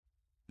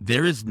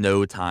there is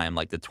no time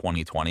like the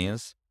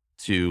 2020s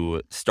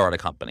to start a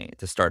company,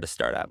 to start a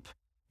startup.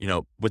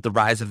 With the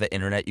rise of the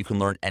internet, you can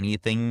learn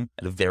anything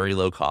at a very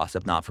low cost,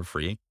 if not for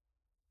free.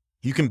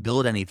 You can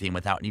build anything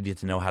without needing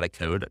to know how to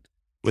code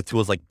with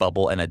tools like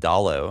Bubble and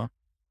Adalo.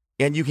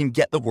 And you can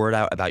get the word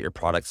out about your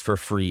products for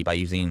free by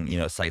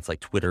using, sites like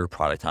Twitter,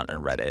 Product Hunt,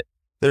 and Reddit.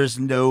 There's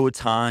no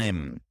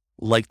time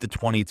like the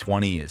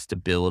 2020s to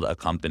build a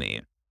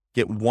company.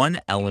 Yet one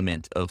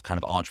element of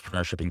kind of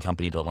entrepreneurship and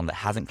company building that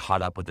hasn't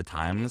caught up with the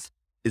times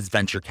is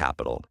venture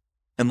capital.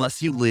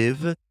 Unless you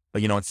live,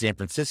 in San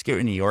Francisco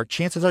or New York,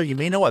 chances are you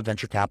may know what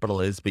venture capital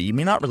is, but you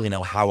may not really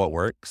know how it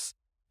works.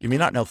 You may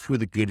not know who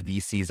the good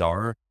VCs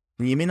are.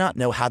 And you may not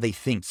know how they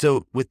think.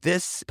 So with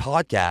this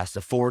podcast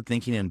of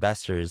forward-thinking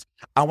investors,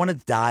 I want to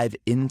dive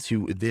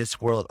into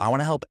this world. I want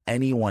to help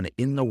anyone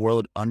in the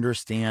world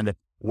understand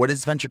what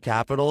is venture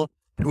capital,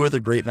 who are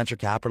the great venture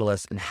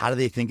capitalists, and how do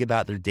they think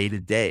about their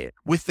day-to-day,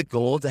 with the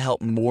goal to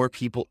help more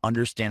people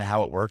understand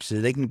how it works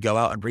so they can go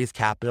out and raise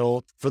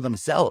capital for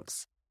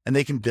themselves. And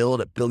they can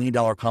build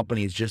billion-dollar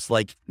companies just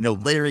like,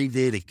 Larry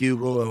did at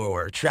Google,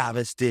 or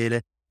Travis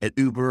did at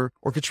Uber,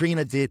 or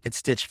Katrina did at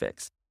Stitch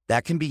Fix.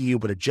 That can be you,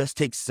 but it just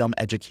takes some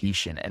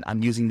education. And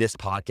I'm using this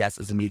podcast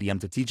as a medium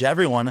to teach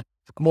everyone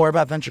more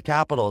about venture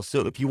capital.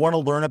 So if you want to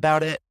learn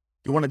about it,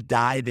 you want to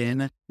dive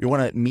in, you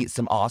want to meet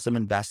some awesome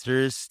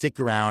investors, stick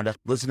around,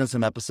 listen to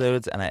some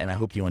episodes, and I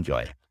hope you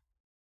enjoy.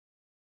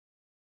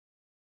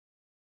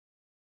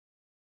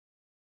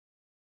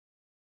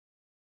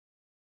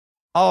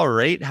 All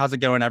right. How's it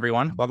going,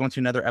 everyone? Welcome to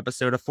another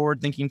episode of Forward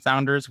Thinking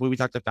Founders, where we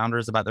talk to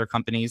founders about their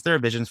companies, their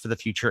visions for the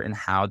future, and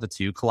how the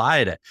two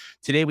collide.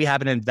 Today, we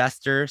have an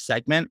investor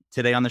segment.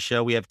 Today on the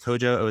show, we have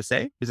Kojo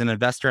Osei, who's an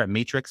investor at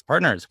Matrix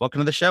Partners.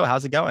 Welcome to the show.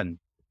 How's it going?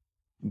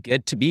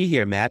 Good to be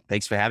here, Matt.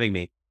 Thanks for having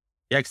me.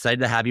 Yeah,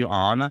 excited to have you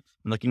on. I'm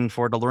looking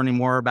forward to learning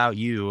more about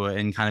you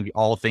and kind of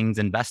all things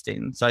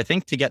investing. So I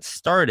think to get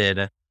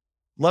started,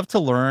 love to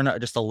learn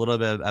just a little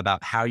bit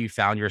about how you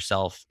found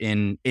yourself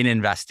in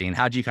investing.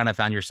 How'd you kind of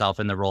found yourself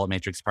in the role at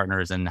Matrix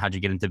Partners, and how'd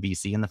you get into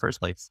VC in the first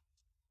place?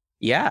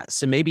 Yeah,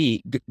 so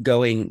maybe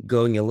going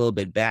a little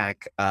bit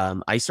back,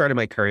 I started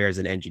my career as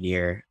an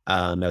engineer.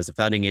 I was a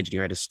founding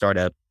engineer at a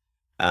startup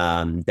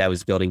that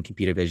was building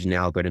computer vision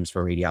algorithms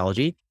for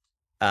radiology.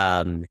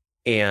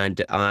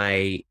 And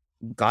I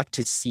got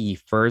to see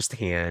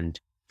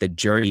firsthand the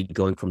journey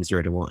going from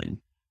 0 to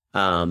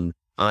 1.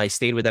 I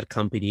stayed with that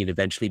company and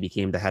eventually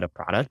became the head of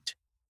product.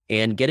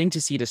 And getting to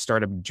see the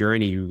startup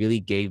journey really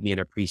gave me an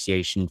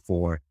appreciation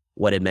for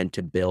what it meant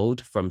to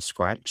build from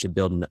scratch, to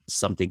build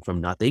something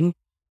from nothing.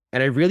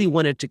 And I really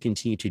wanted to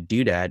continue to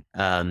do that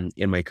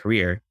in my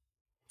career.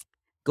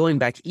 Going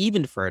back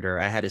even further,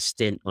 I had a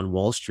stint on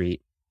Wall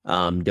Street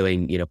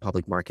doing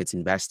public markets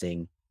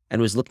investing,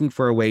 and was looking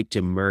for a way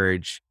to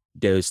merge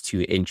those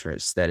two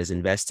interests, that is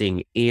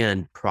investing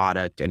and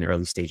product and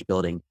early stage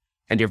building.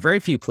 And there are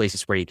very few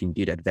places where you can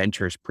do that.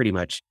 Venture is pretty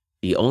much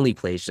the only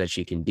place that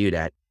you can do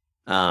that.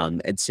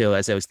 And so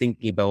as I was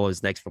thinking about what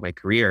was next for my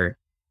career,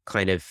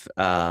 kind of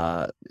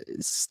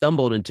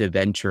stumbled into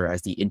venture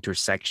as the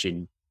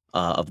intersection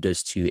of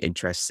those two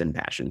interests and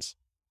passions.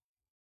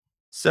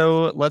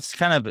 So let's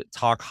kind of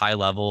talk high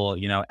level.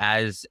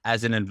 As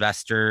an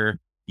investor,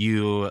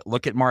 you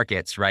look at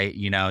markets, right?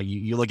 You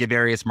look at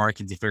various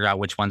markets, you figure out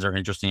which ones are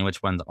interesting,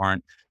 which ones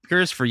aren't. I'm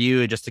curious for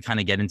you, just to kind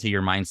of get into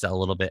your mindset a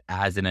little bit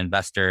as an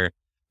investor.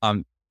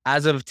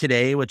 As of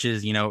today, which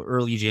is,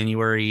 early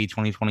January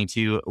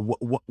 2022,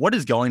 what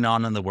is going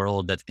on in the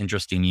world that's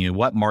interesting you?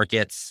 What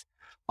markets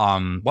are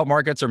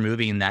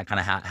moving that kind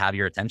of have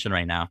your attention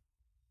right now?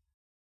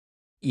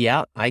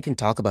 Yeah, I can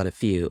talk about a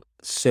few.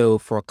 So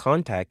for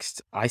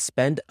context, I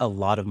spend a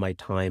lot of my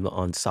time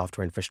on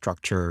software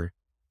infrastructure,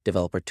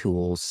 developer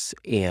tools,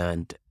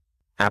 and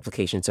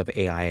applications of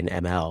AI and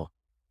ML.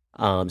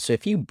 So a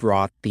few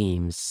broad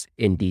themes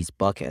in these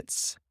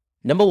buckets.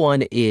 Number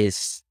one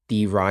is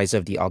the rise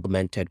of the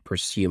augmented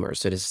prosumer.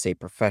 So this is a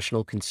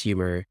professional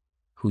consumer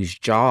whose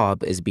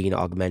job is being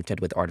augmented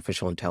with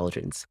artificial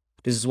intelligence.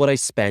 This is what I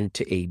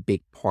spent a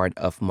big part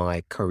of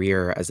my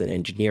career as an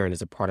engineer and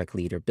as a product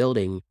leader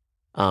building.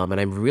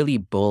 And I'm really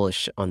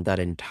bullish on that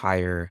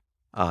entire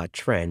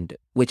trend,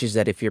 which is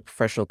that if you're a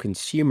professional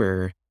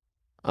consumer,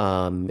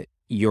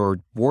 your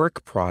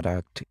work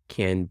product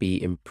can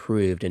be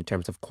improved in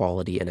terms of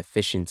quality and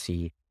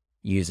efficiency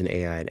using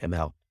AI and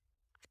ML.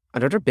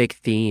 Another big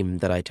theme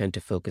that I tend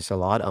to focus a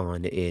lot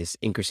on is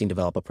increasing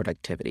developer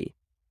productivity.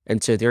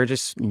 And so there are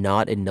just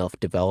not enough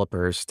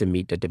developers to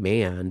meet the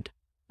demand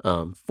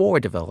for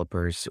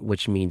developers,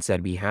 which means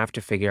that we have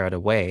to figure out a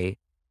way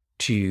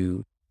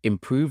to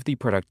improve the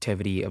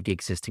productivity of the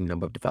existing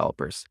number of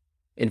developers.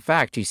 In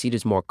fact, you see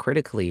this more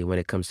critically when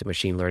it comes to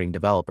machine learning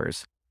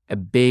developers. A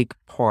big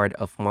part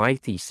of my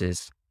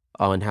thesis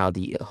on how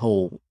the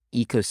whole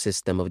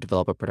ecosystem of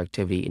developer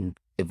productivity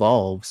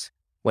evolves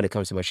when it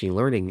comes to machine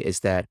learning is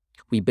that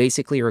we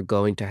basically are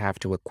going to have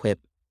to equip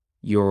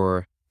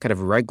your kind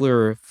of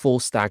regular full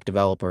stack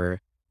developer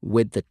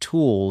with the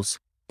tools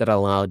that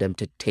allow them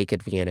to take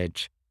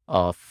advantage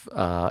of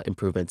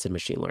improvements in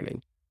machine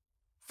learning.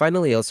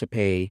 finally, I also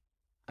pay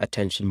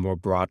attention more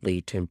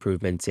broadly to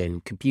improvements in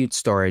compute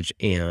storage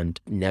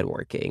and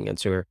networking. And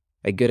so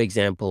a good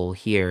example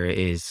here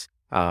is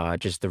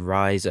just the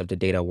rise of the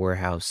data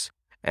warehouse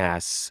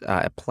as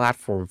a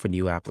platform for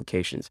new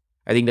applications.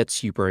 I think that's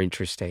super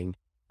interesting.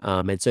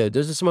 And so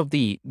those are some of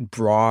the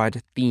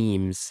broad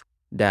themes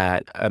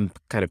that I'm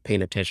kind of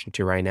paying attention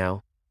to right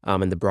now,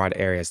 and the broad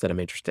areas that I'm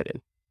interested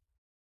in.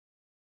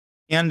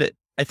 And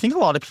I think a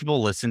lot of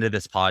people listen to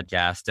this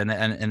podcast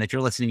and if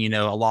you're listening,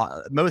 a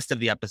lot most of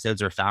the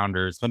episodes are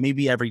founders, but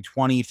maybe every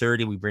 20,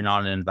 30 we bring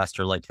on an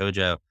investor like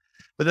Kojo.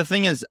 But the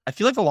thing is, I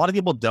feel like a lot of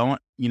people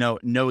don't,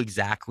 know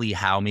exactly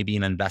how maybe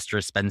an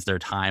investor spends their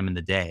time in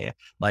the day,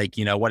 like,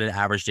 what an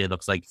average day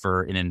looks like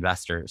for an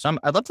investor. So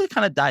I'd love to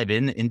kind of dive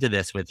into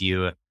this with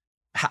you.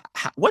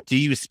 What do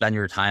you spend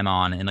your time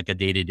on in like a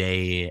day to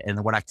day,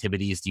 and what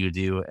activities do you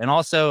do? And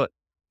also,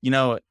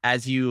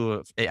 as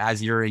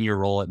you're in your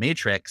role at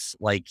Matrix,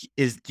 like,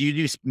 do you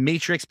do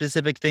Matrix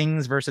specific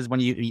things versus when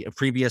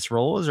previous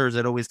roles, or is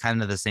it always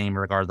kind of the same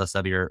regardless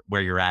of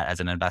where you're at as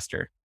an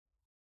investor?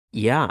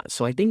 Yeah,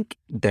 so I think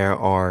there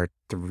are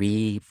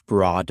three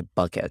broad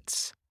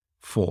buckets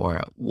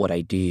for what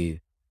I do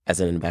as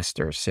an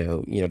investor.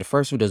 So, the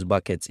first of those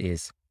buckets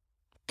is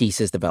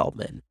thesis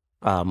development.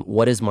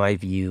 What is my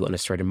view on a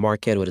certain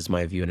market? What is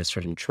my view on a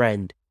certain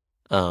trend?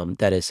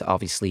 That is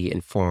obviously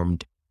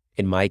informed,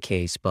 in my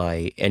case,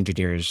 by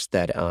engineers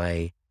that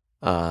I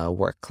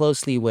work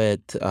closely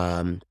with,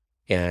 and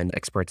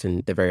experts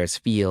in the various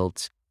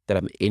fields that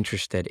I'm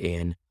interested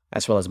in,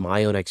 as well as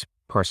my own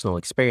personal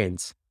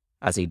experience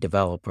as a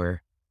developer.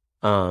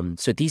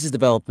 So thesis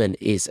development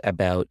is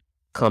about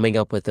coming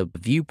up with a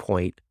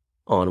viewpoint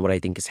on what I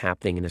think is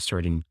happening in a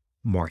certain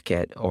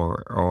market,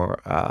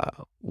 or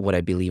what I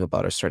believe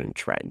about a certain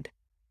trend.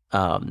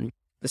 The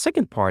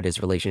second part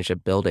is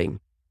relationship building.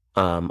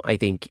 I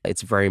think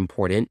it's very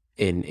important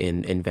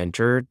in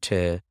venture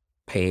to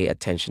pay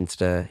attention to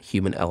the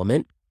human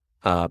element.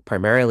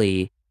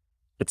 Primarily,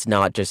 it's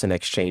not just an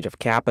exchange of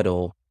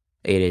capital.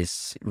 It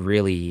is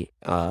really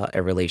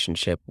a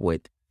relationship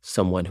with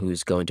someone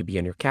who's going to be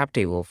on your cap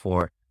table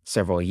for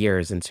several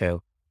years. And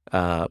so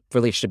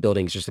relationship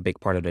building is just a big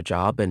part of the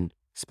job, and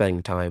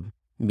spending time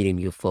meeting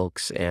new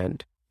folks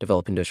and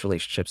developing those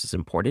relationships is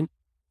important.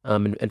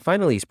 And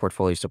finally, is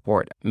portfolio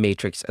support.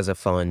 Matrix as a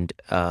fund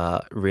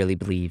really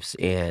believes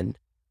in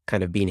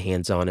kind of being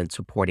hands-on and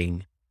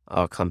supporting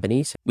our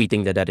companies. We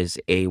think that that is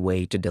a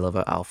way to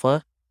deliver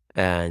alpha,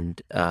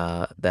 and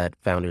that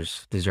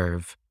founders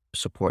deserve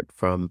support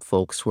from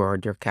folks who are on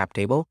their cap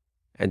table.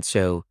 And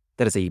so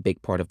that is a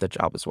big part of the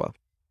job as well.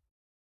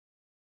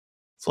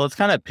 So let's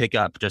kind of pick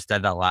up just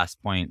at that last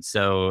point.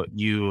 So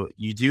you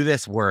do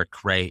this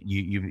work, right?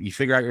 You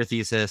figure out your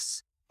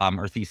thesis,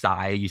 or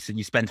thesi.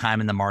 You spend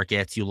time in the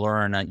markets. You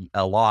learn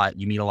a lot.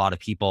 You meet a lot of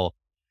people.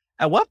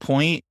 At what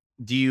point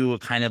do you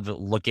kind of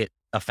look at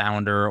a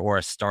founder or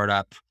a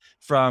startup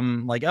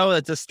from like, oh,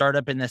 it's a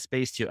startup in this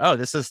space, to, oh,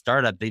 this is a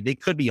startup. They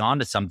could be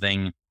onto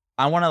something.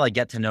 I want to like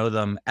get to know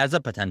them as a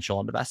potential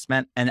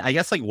investment. And I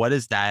guess like, what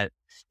is that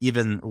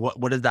even,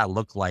 what does that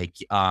look like?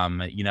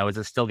 Is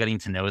it still getting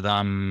to know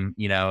them?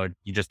 You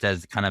just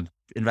as kind of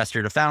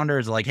investor to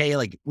founders, like, hey,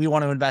 like we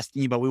want to invest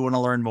in you, but we want to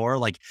learn more.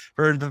 Like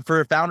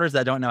for founders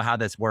that don't know how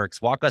this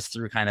works, walk us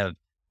through kind of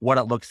what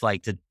it looks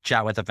like to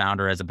chat with a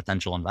founder as a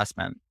potential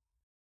investment.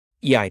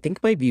 Yeah, I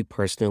think my view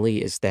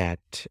personally is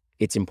that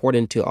it's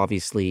important to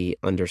obviously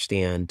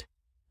understand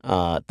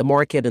the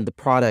market and the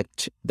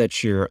product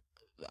that you're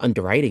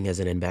underwriting as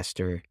an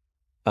investor.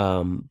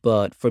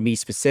 But for me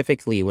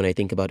specifically, when I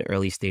think about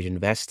early stage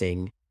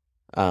investing,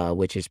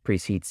 which is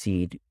pre-seed,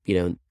 seed,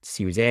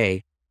 Series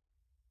A,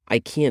 I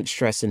can't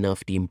stress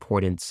enough the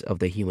importance of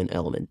the human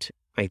element.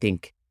 I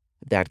think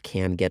that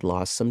can get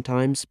lost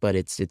sometimes, but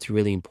it's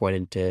really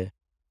important to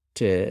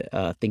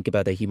think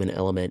about the human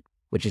element,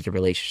 which is the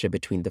relationship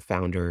between the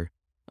founder,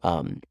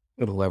 and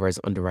whoever is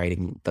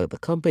underwriting the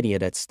company at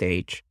that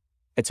stage.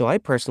 And so I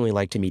personally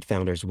like to meet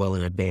founders well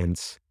in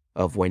advance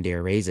of when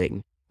they're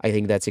raising. I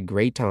think that's a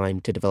great time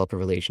to develop a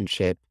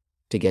relationship,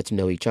 to get to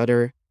know each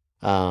other,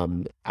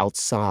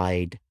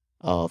 outside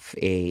of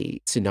a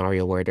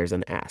scenario where there's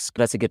an ask.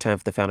 That's a good time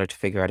for the founder to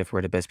figure out if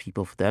we're the best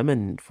people for them,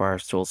 and for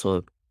us to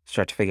also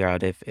start to figure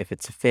out if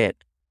it's a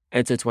fit.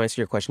 And so to answer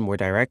your question more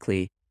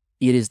directly,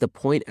 it is the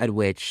point at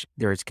which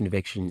there is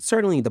conviction,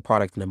 certainly in the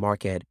product and the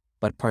market,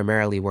 but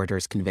primarily where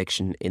there's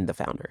conviction in the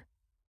founder.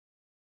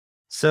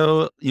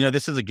 So,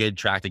 this is a good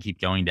track to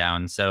keep going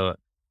down. So,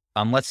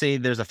 let's say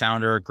there's a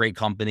founder, great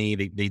company,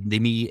 they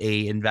meet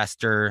a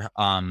investor,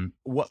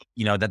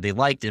 that they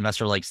like, the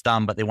investor likes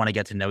them, but they want to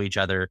get to know each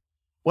other.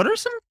 What are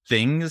some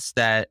things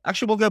that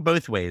actually we'll go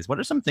both ways? What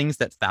are some things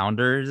that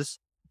founders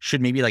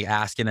should maybe like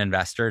ask an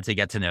investor to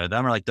get to know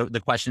them, or like the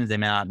questions they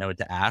may not know what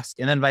to ask?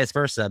 And then vice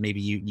versa. Maybe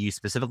you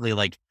specifically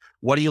like,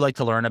 what do you like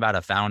to learn about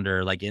a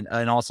founder? Like,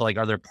 and also like,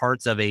 are there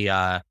parts of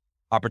a,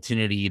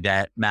 opportunity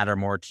that matter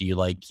more to you?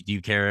 Like, do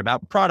you care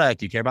about product?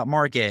 Do you care about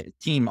market,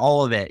 team,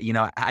 all of it?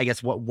 I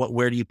guess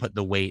where do you put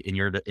the weight in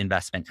your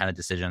investment kind of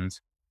decisions?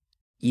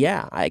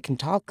 Yeah, I can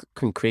talk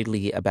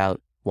concretely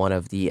about one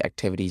of the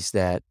activities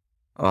that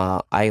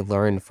I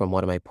learned from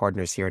one of my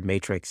partners here at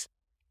Matrix,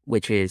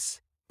 which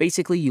is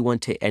basically you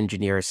want to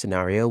engineer a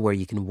scenario where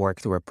you can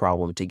work through a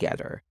problem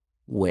together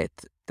with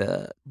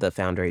the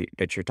founder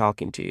that you're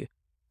talking to.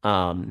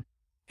 Um,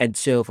 and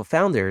so for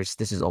founders,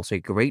 this is also a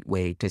great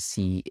way to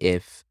see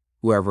if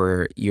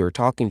whoever you're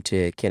talking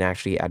to can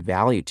actually add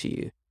value to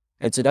you.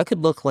 And so that could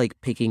look like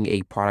picking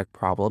a product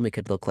problem. It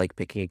could look like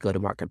picking a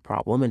go-to-market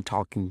problem and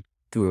talking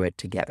through it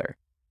together.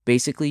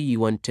 Basically, you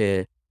want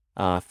to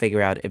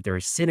figure out if there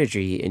is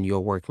synergy in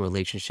your working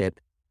relationship,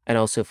 and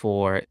also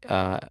for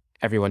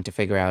everyone to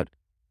figure out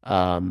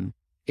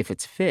if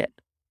it's fit.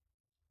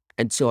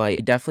 And so I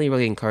definitely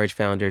really encourage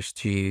founders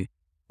to,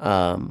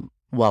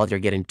 while they're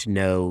getting to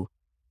know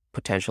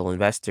potential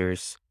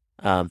investors,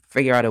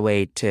 figure out a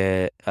way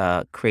to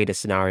create a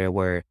scenario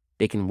where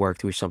they can work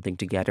through something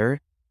together,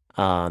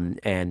 and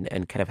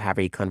kind of have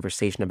a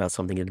conversation about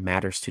something that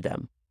matters to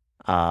them,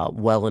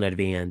 well in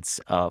advance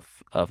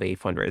of a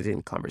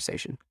fundraising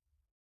conversation.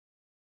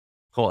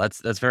 Cool.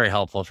 That's very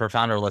helpful for a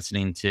founder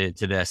listening to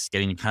this,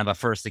 getting kind of a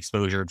first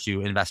exposure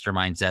to investor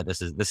mindset.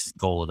 This is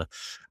gold.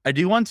 I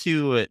do want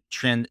to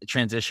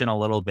transition a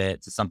little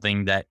bit to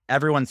something that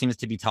everyone seems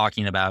to be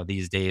talking about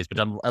these days, but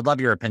I'd love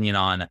your opinion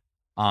on.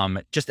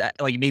 Just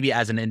like maybe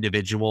as an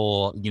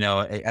individual,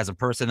 as a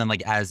person, and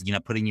like as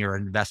putting your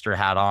investor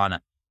hat on.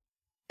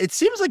 It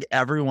seems like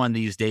everyone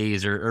these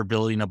days are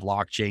building a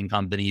blockchain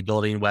company,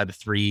 building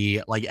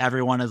Web3. Like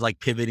everyone is like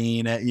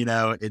pivoting,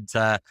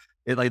 into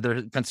it, like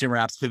their consumer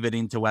apps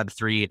pivoting to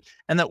Web3.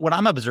 And that what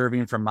I'm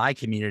observing from my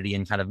community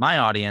and kind of my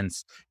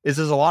audience is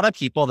there's a lot of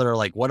people that are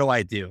like, what do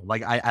I do?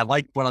 Like I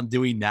like what I'm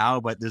doing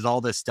now, but there's all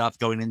this stuff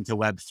going into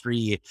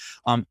Web3.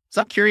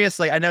 So I'm curious,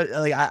 like I know,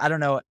 like I don't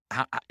know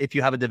if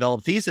you have a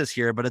developed thesis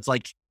here, but it's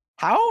like,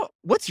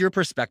 what's your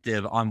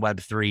perspective on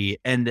Web3?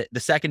 And the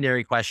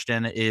secondary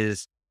question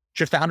is,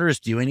 should founders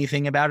do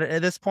anything about it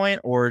at this point,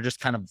 or just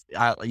kind of,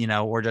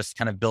 or just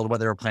kind of build what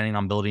they were planning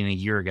on building a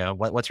year ago?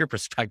 What's your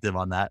perspective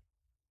on that?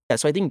 Yeah,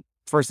 so I think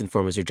first and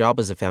foremost, your job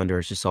as a founder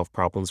is to solve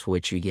problems for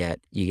which you get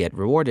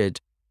rewarded,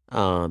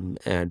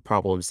 and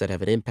problems that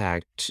have an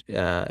impact,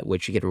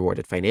 which you get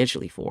rewarded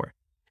financially for.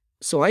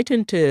 So I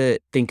tend to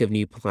think of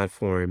new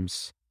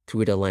platforms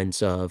through the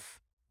lens of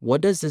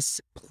what does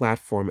this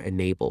platform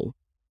enable?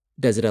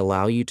 Does it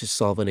allow you to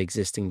solve an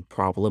existing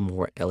problem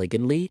more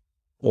elegantly,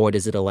 or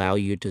does it allow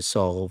you to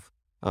solve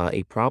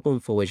a problem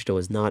for which there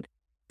was not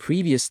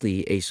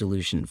previously a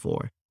solution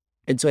for?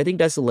 And so I think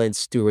that's the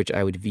lens through which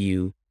I would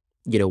view,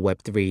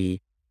 Web3.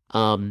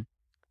 Um,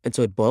 and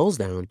so it boils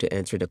down to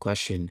answer the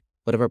question,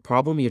 whatever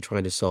problem you're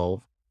trying to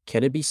solve,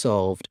 can it be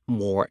solved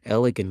more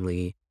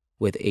elegantly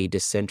with a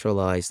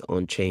decentralized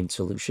on-chain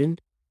solution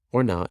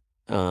or not?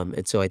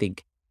 And so I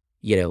think,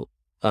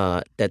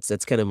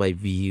 that's kind of my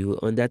view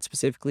on that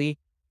specifically.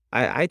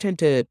 I tend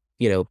to,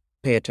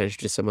 pay attention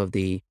to some of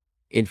the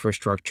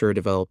infrastructure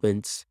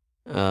developments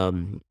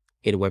in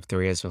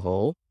Web3 as a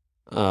whole.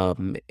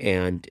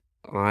 And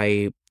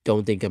I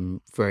don't think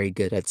I'm very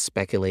good at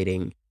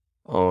speculating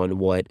on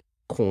what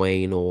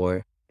coin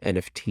or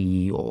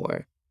NFT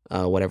or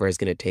whatever is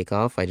going to take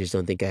off. I just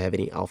don't think I have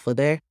any alpha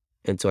there.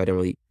 And so I don't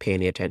really pay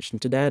any attention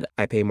to that.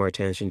 I pay more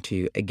attention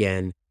to,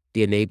 again,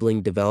 the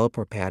enabling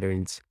developer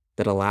patterns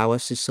that allow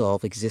us to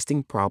solve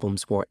existing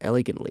problems more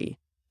elegantly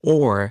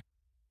or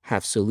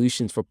have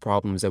solutions for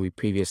problems that we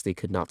previously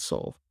could not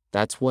solve.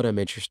 That's what I'm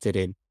interested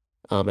in.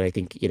 And I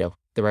think,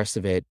 the rest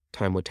of it,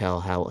 time will tell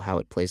how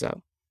it plays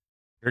out.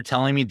 You're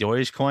telling me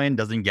Dogecoin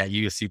doesn't get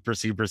you super,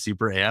 super,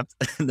 super amped?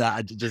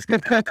 Nah, just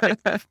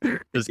kidding.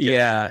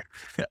 Yeah.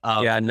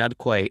 Um, Yeah, not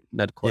quite,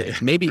 not yeah,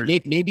 quite. Maybe for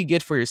maybe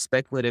good for your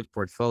speculative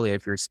portfolio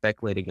if you're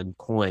speculating in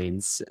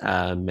coins,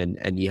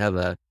 and you have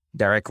a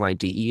direct line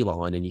to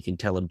Elon and you can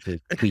tell him to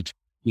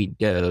tweet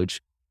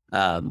Doge.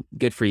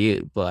 Good for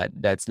you, but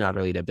that's not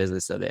really the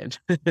business of it.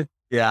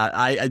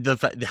 Yeah,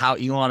 how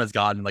Elon has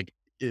gotten like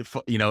if,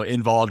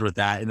 involved with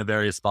that in a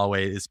very small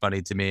way is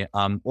funny to me.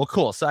 Well,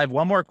 cool. So I have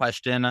one more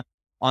question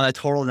on a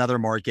total another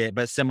market,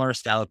 but similar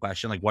style of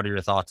question. Like, what are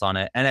your thoughts on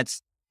it? And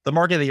it's the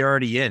market that you're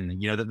already in.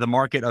 The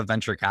market of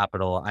venture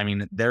capital. I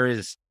mean, there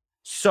is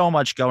so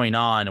much going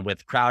on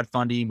with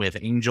crowdfunding, with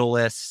angel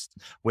lists,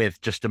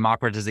 with just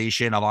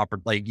democratization of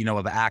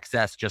of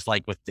access, just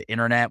like with the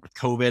internet, with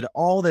COVID.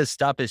 All this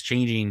stuff is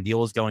changing.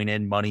 Deals going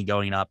in, money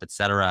going up,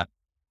 etc.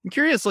 I'm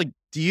curious, like,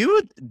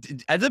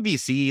 as a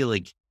VC,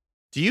 like,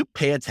 do you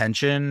pay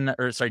attention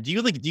or sorry, do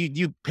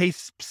you pay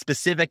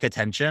specific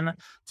attention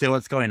to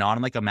what's going on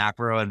in like a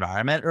macro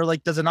environment, or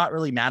like, does it not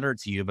really matter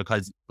to you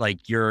because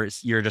like you're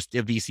just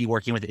a VC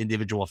working with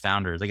individual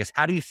founders? I guess,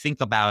 how do you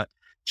think about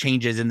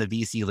changes in the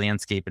VC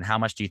landscape and how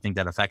much do you think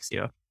that affects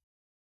you?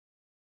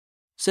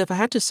 So if I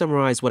had to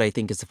summarize what I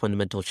think is the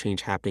fundamental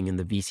change happening in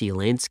the VC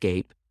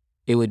landscape,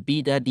 it would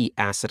be that the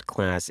asset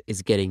class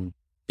is getting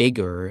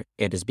bigger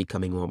and is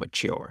becoming more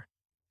mature.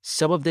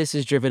 Some of this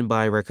is driven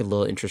by record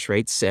low interest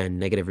rates and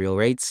negative real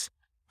rates,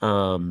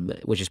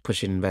 which is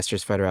pushing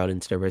investors further out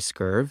into the risk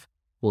curve.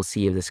 We'll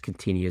see if this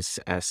continues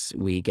as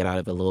we get out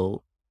of a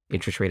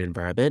interest rate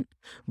environment.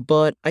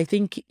 But I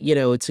think,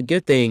 it's a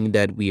good thing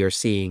that we are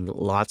seeing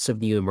lots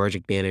of new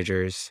emerging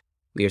managers.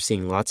 We are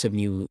seeing lots of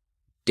new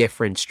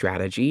different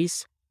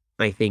strategies.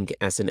 I think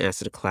as an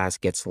asset class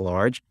gets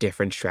large,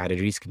 different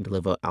strategies can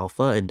deliver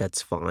alpha, and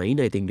that's fine.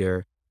 I think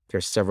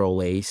there's several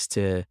ways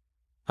to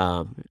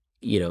um,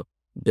 you know,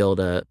 build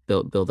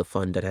a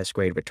fund that has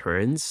great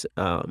returns.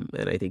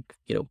 And I think,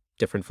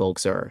 different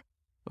folks are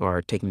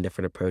taking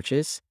different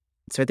approaches.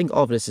 So I think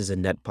all of this is a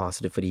net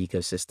positive for the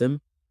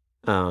ecosystem.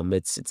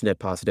 It's net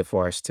positive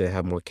for us to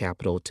have more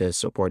capital to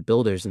support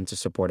builders and to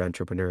support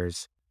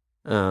entrepreneurs.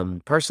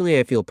 Personally,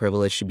 I feel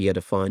privileged to be at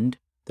a fund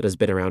that has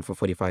been around for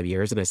 45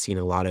 years and has seen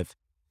a lot of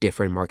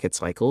different market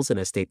cycles and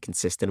has stayed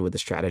consistent with the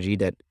strategy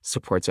that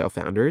supports our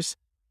founders.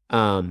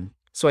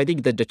 So I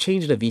think that the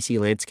change in the VC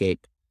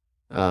landscape,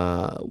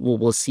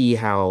 we'll see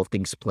how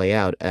things play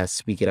out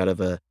as we get out of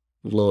a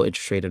low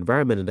interest rate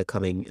environment in the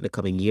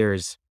coming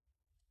years.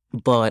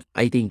 But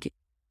I think,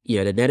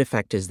 the net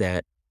effect is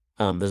that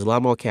there's a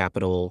lot more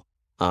capital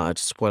to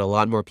support a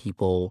lot more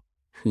people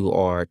who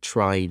are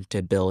trying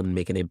to build and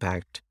make an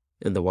impact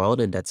in the world,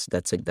 and that's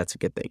a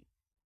good thing.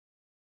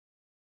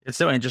 It's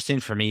so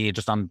interesting for me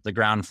just on the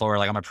ground floor.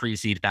 Like I'm a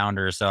pre-seed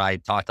founder, so I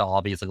talk to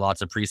obviously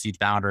lots of pre-seed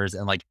founders,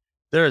 and like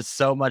there is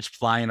so much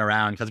flying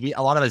around because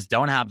a lot of us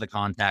don't have the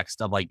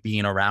context of like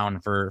being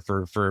around for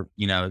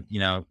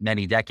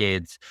many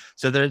decades.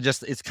 So they're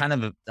just it's kind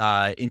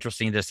of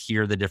interesting to just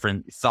hear the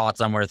different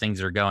thoughts on where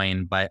things are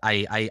going. But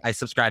I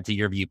subscribe to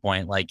your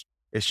viewpoint. Like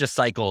it's just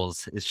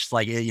cycles. It's just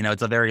like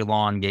it's a very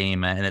long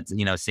game, and it's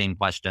same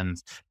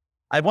questions.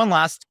 I have one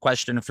last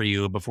question for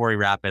you before we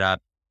wrap it up.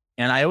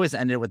 And I always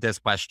end it with this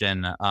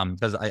question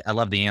because I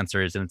love the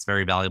answers and it's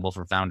very valuable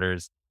for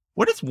founders.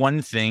 What is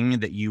one thing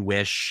that you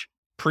wish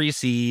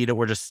pre-seed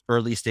or just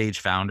early stage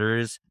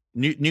founders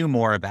knew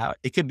more about?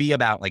 It could be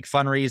about like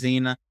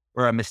fundraising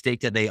or a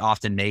mistake that they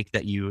often make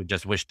that you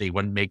just wish they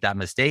wouldn't make that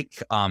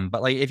mistake.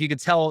 But like if you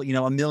could tell,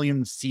 a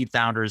million seed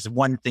founders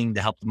one thing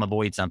to help them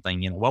avoid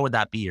something, what would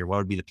that be or what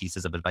would be the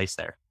pieces of advice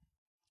there?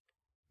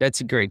 That's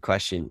a great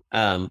question.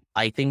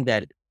 I think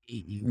that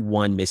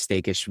one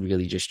mistake is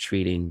really just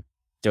treating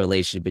the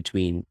relationship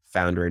between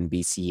founder and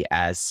VC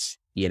as,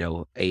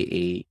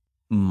 a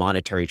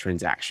monetary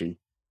transaction.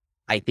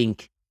 I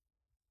think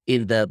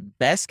in the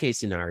best case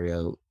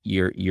scenario,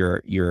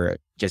 you're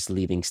just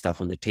leaving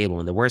stuff on the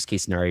table. In the worst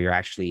case scenario, you're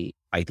actually,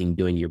 I think,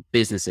 doing your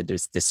business a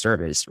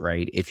disservice,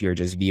 right? If you're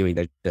just viewing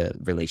the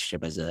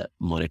relationship as a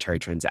monetary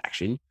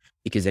transaction,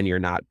 because then you're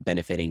not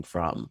benefiting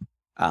from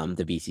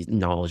the VC's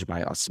knowledge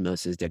by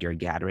osmosis that you're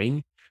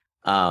gathering.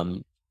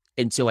 And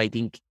so I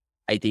think,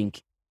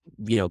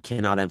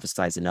 cannot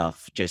emphasize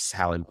enough just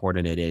how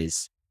important it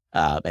is.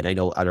 And I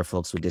know other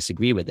folks would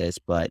disagree with this,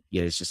 but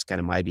it's just kind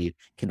of my view.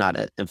 Cannot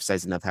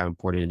emphasize enough how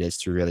important it is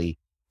to really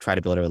try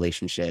to build a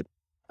relationship.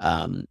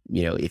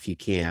 If you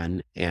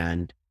can,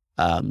 and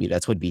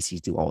that's what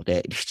VCs do all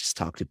day. They just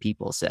talk to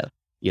people. So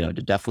to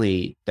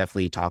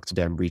definitely talk to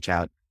them, reach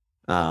out.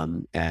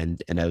 And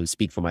I would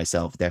speak for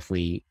myself.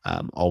 Definitely,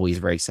 always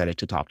very excited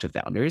to talk to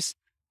founders.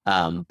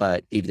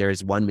 But if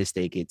there's one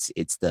mistake, it's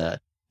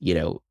you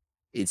know,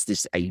 it's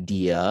this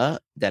idea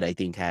that I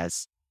think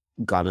has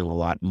gotten a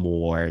lot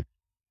more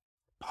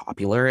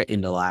popular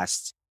in the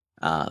last,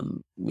 I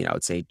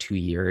would say 2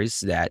 years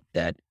that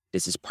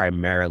this is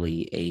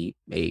primarily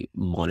a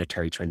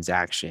monetary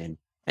transaction.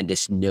 And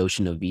this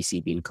notion of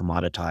VC being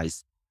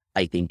commoditized,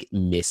 I think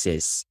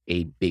misses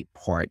a big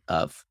part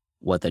of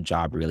what the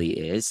job really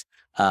is.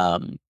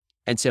 And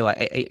so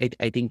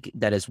I think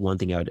that is one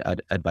thing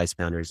I'd advise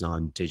founders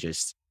on, to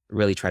just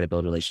really try to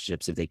build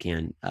relationships if they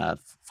can,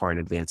 far in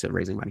advance of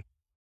raising money.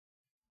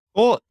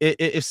 Well,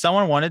 if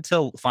someone wanted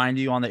to find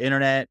you on the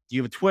internet, do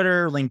you have a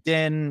Twitter,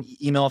 LinkedIn,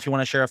 email if you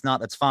want to share? If not,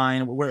 that's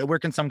fine. Where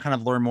can some kind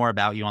of learn more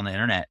about you on the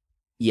internet?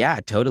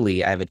 Yeah,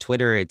 totally. I have a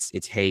Twitter. It's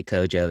Hey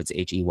Kojo. It's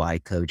Hey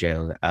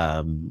Kojo.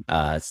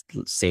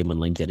 Same on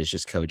LinkedIn. It's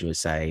just Kojo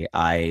Osei.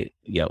 I,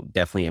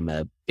 definitely am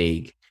a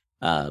big,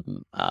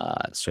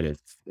 sort of,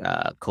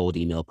 cold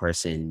email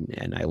person,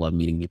 and I love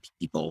meeting new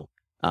people.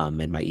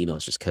 And my email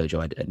is just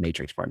kojo at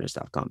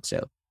matrixpartners.com.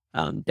 So,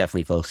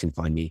 definitely folks can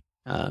find me.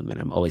 And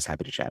I'm always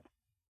happy to chat.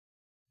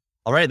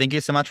 All right. Thank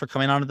you so much for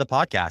coming on to the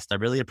podcast. I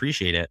really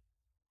appreciate it.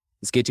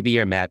 It's good to be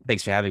here, Matt.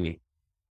 Thanks for having me.